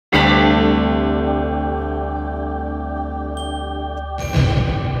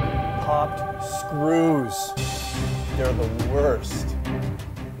Chopped screws. They're the worst.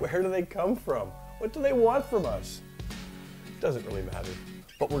 Where do they come from? What do they want from us? Doesn't really matter,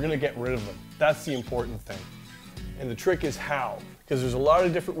 but we're gonna get rid of them. That's the important thing. And the trick is how, because there's a lot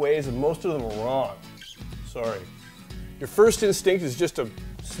of different ways and most of them are wrong. Sorry. Your first instinct is just to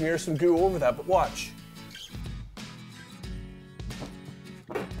smear some goo over that, but watch.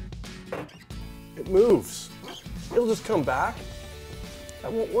 It moves. It'll just come back.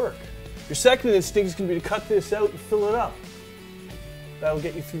 That won't work. Your second instinct is going to be to cut this out and fill it up. That'll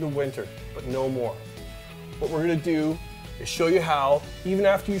get you through the winter, but no more. What we're going to do is show you how, even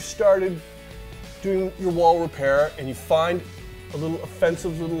after you've started doing your wall repair and you find a little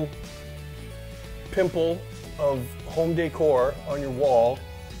offensive little pimple of home decor on your wall,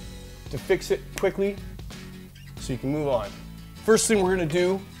 to fix it quickly so you can move on. First thing we're going to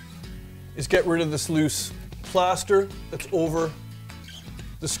do is get rid of this loose plaster that's over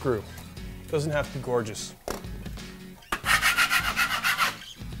the screw. Doesn't have to be gorgeous.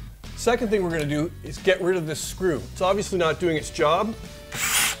 Second thing we're going to do is get rid of this screw. It's obviously not doing its job.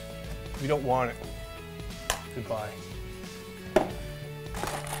 We don't want it. Goodbye.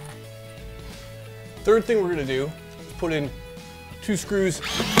 Third thing we're going to do is put in 2 screws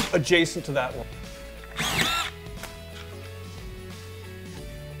adjacent to that one.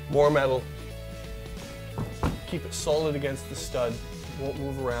 More metal. Keep it solid against the stud. It won't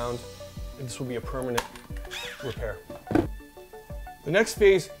move around, and this will be a permanent repair. The next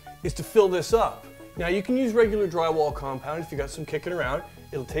phase is to fill this up. Now you can use regular drywall compound if you got some kicking around.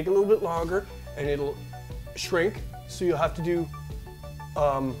 It'll take a little bit longer and it'll shrink, so you'll have to do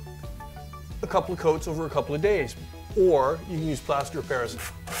a couple of coats over a couple of days. Or you can use plaster of Paris.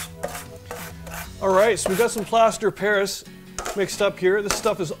 All right, so we've got some plaster of Paris mixed up here. This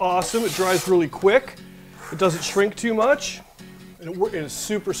stuff is awesome. It dries really quick. It doesn't shrink too much. And it is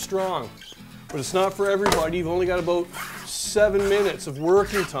super strong. But it's not for everybody. You've only got about 7 minutes of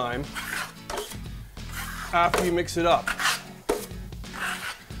working time after you mix it up.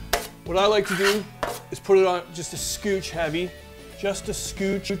 What I like to do is put it on just a scooch heavy. Just a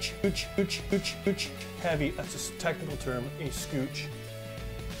scooch heavy. That's a technical term, a scooch.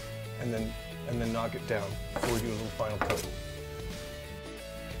 And then knock it down before we do a little final coat.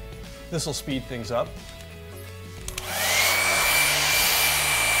 This will speed things up.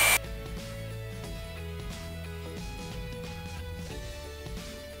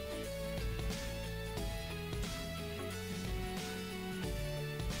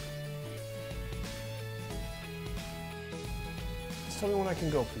 Tell me when I can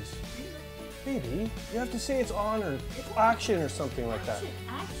go, please. Baby, you have to say it's on or action or something like that.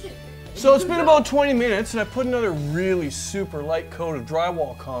 Action. So it's been about 20 minutes and I put another really super light coat of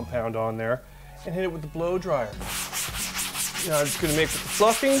drywall compound on there and hit it with the blow dryer. Now I'm just going to make with the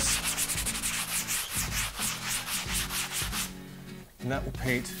fluffings. And that will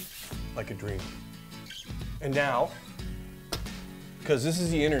paint like a dream. And now, because this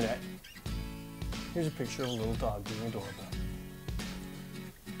is the internet, here's a picture of a little dog being adorable.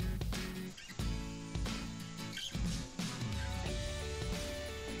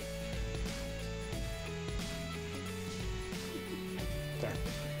 There.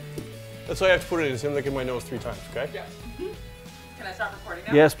 That's all I have to put it in, is him licking my nose 3 times, okay? Yeah. Can I stop recording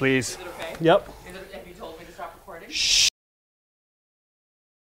now? Yes, please. Is it okay? Yep. Have you told me to stop recording? Shh.